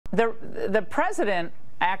The president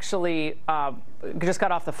actually just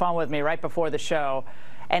got off the phone with me right before the show,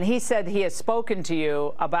 and he said he has spoken to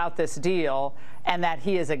you about this deal and that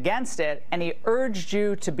he is against it, and he urged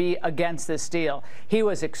you to be against this deal. He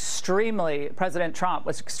was President Trump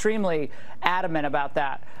was extremely adamant about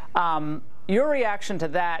that. Your reaction to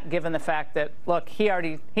that, given the fact that, look, he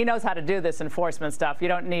knows how to do this enforcement stuff. You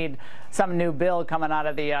don't need some new bill coming out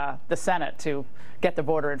of the Senate to get the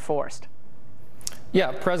border enforced.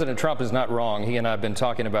 Yeah, President Trump is not wrong. He and I have been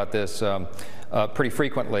talking about this pretty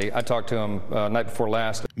frequently. I talked to him night before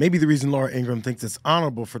last. Maybe the reason Laura Ingraham thinks it's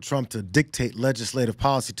honorable for Trump to dictate legislative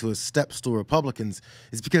policy to his step-stool Republicans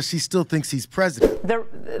is because she still thinks he's president.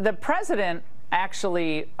 The president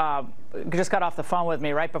actually just got off the phone with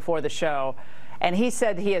me right before the show, and he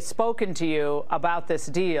said he has spoken to you about this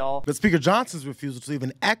deal. But Speaker Johnson's refusal to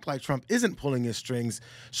even act like Trump isn't pulling his strings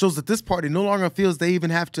shows that this party no longer feels they even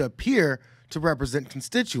have to appear to represent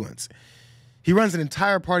constituents. He runs an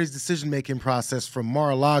entire party's decision-making process from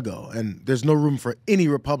Mar-a-Lago, and there's no room for any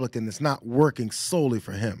Republican that's not working solely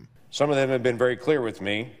for him. Some of them have been very clear with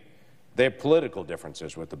me. They have political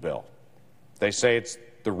differences with the bill. They say it's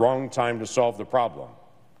the wrong time to solve the problem,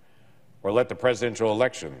 or let the presidential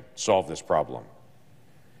election solve this problem.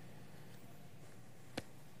 In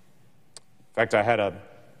fact, I had a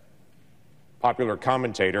popular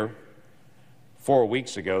commentator 4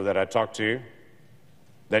 weeks ago that I talked to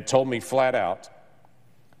that told me flat out,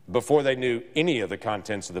 before they knew any of the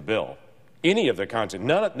contents of the bill,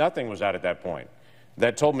 nothing was out at that point,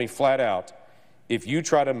 that told me flat out, if you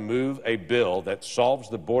try to move a bill that solves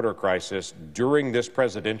the border crisis during this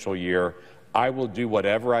presidential year, I will do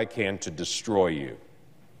whatever I can to destroy you,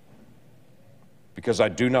 because I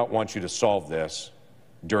do not want you to solve this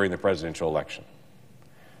during the presidential election.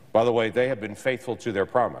 By the way, they have been faithful to their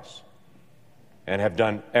promise and have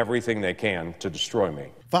done everything they can to destroy me.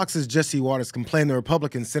 Fox's Jesse Waters complained that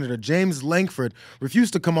Republican Senator James Lankford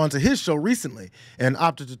refused to come onto his show recently and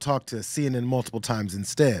opted to talk to CNN multiple times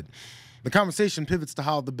instead. The conversation pivots to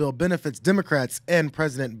how the bill benefits Democrats and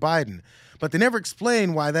President Biden, but they never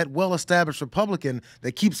explain why that well-established Republican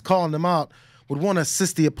that keeps calling them out would want to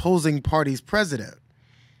assist the opposing party's president.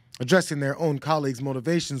 Addressing their own colleagues'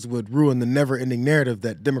 motivations would ruin the never-ending narrative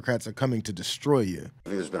that Democrats are coming to destroy you. I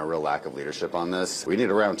think there's been a real lack of leadership on this. We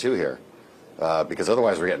need a round two here, because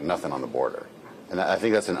otherwise we're getting nothing on the border. And I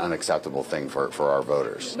think that's an unacceptable thing for our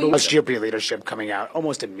voters. Most GOP leadership coming out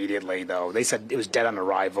almost immediately, though. They said it was dead on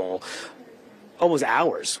arrival, almost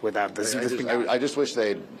hours without this. I just wish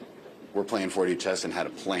they were playing 4D chess and had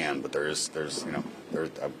a plan, but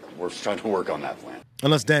we're trying to work on that plan.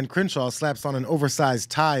 Unless Dan Crenshaw slaps on an oversized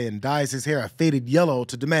tie and dyes his hair a faded yellow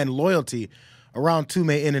to demand loyalty, round two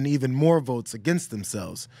may end in even more votes against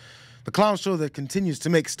themselves. The clown show that continues to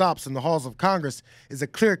make stops in the halls of Congress is a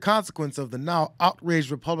clear consequence of the now outraged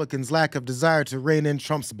Republicans' lack of desire to rein in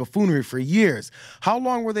Trump's buffoonery for years. How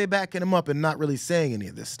long were they backing him up and not really saying any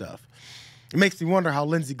of this stuff? It makes me wonder how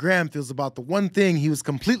Lindsey Graham feels about the one thing he was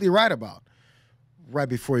completely right about right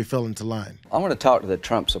before he fell into line. I want to talk to the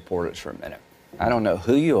Trump supporters for a minute. I don't know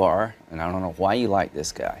who you are, and I don't know why you like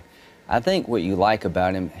this guy. I think what you like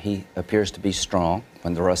about him, he appears to be strong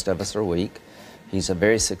when the rest of us are weak. He's a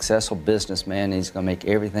very successful businessman, and he's going to make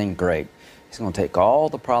everything great. He's going to take all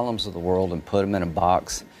the problems of the world and put them in a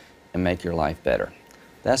box and make your life better.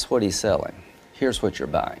 That's what he's selling. Here's what you're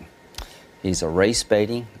buying. He's a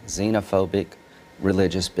race-baiting, xenophobic,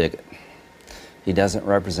 religious bigot. He doesn't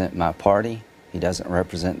represent my party. He doesn't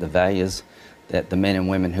represent the values that the men and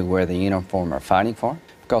women who wear the uniform are fighting for.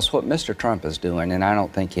 Because what Mr. Trump is doing, and I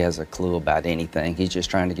don't think he has a clue about anything, he's just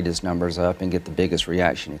trying to get his numbers up and get the biggest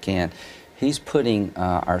reaction he can. He's putting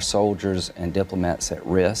our soldiers and diplomats at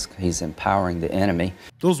risk. He's empowering the enemy.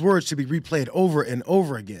 Those words should be replayed over and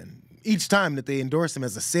over again, each time that they endorse him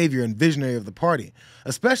as a savior and visionary of the party,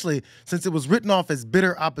 especially since it was written off as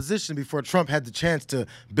bitter opposition before Trump had the chance to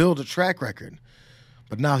build a track record.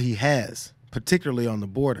 But now he has, particularly on the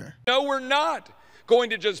border. No, we're not going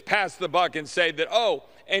to just pass the buck and say that, oh,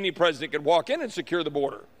 any president could walk in and secure the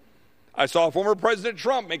border. I saw former President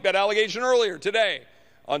Trump make that allegation earlier today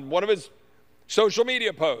on one of his social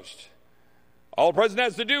media posts. All the president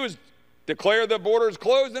has to do is declare the border is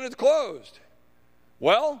closed and it's closed.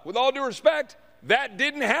 Well, with all due respect, that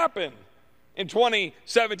didn't happen in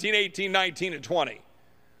 2017, 18, 19, and 20.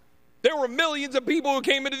 There were millions of people who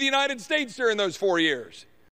came into the United States during those 4 years.